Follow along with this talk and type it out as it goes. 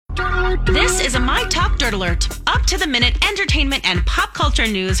This is a My Talk Dirt Alert. Up-to-the-minute entertainment and pop culture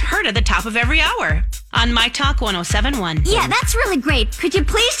news heard at the top of every hour on My Talk 107.1. Yeah, that's really great. Could you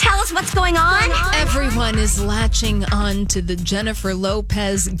please tell us what's going on? Everyone is latching on to the Jennifer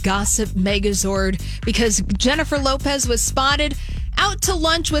Lopez gossip megazord because Jennifer Lopez was spotted out to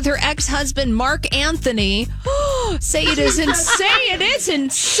lunch with her ex-husband, Marc Anthony. Say it isn't. Say it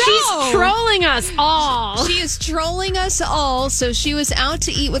isn't so. She's trolling us all. She is trolling us all. So she was out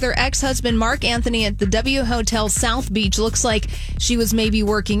to eat with her ex-husband, Marc Anthony, at the W Hotel South Beach. Looks like she was maybe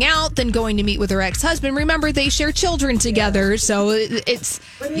working out, then going to meet with her ex-husband. Remember, they share children together. So it's...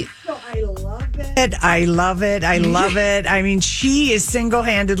 I love it. I love it. I love it. I mean, she is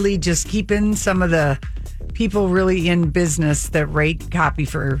single-handedly just keeping some of the people really in business that write copy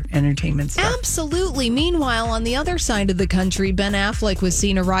for entertainment stuff. Absolutely. Meanwhile, on the other side of the country, Ben Affleck was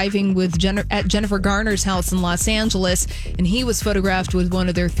seen arriving with at Jennifer Garner's house in Los Angeles, and he was photographed with one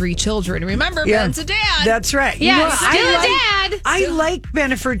of their 3 children. Remember, Ben's a dad. That's right. Yeah, still a dad. I like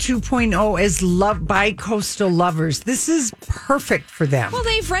Bennifer 2.0 as bi-coastal lovers. This is perfect for them. Well,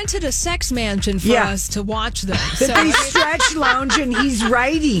 they've rented a sex mansion for us to watch them. They stretch lounge, and he's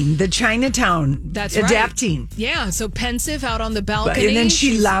writing the Chinatown. That's adapting. Yeah, so pensive out on the balcony. And then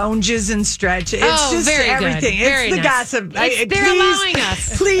she lounges and stretches. It's just very everything. Good. Very it's the nice. gossip. They're allowing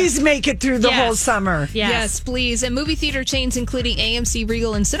us. Please make it through the whole summer. Yes, please. And movie theater chains, including AMC,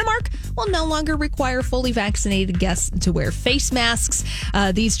 Regal, and Cinemark, will no longer require fully vaccinated guests to wear face masks.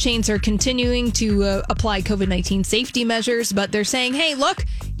 These chains are continuing to apply COVID-19 safety measures, but they're saying, hey, look,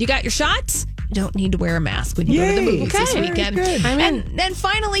 you got your shots? You don't need to wear a mask when you go to the movies this weekend. And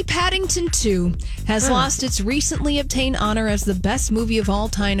finally, Paddington 2 has lost its recently obtained honor as the best movie of all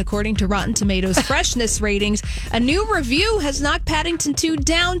time, according to Rotten Tomatoes freshness ratings. A new review has knocked Paddington 2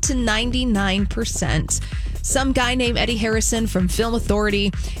 down to 99%. Some guy named Eddie Harrison from Film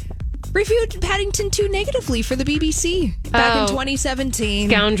Authority reviewed Paddington 2 negatively for the BBC back in 2017.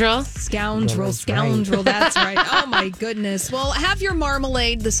 Scoundrel. That's right. Oh, my goodness. Well, have your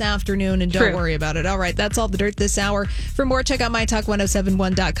marmalade this afternoon and don't worry about it. All right, that's all the dirt this hour. For more, check out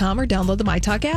mytalk1071.com or download the MyTalk app.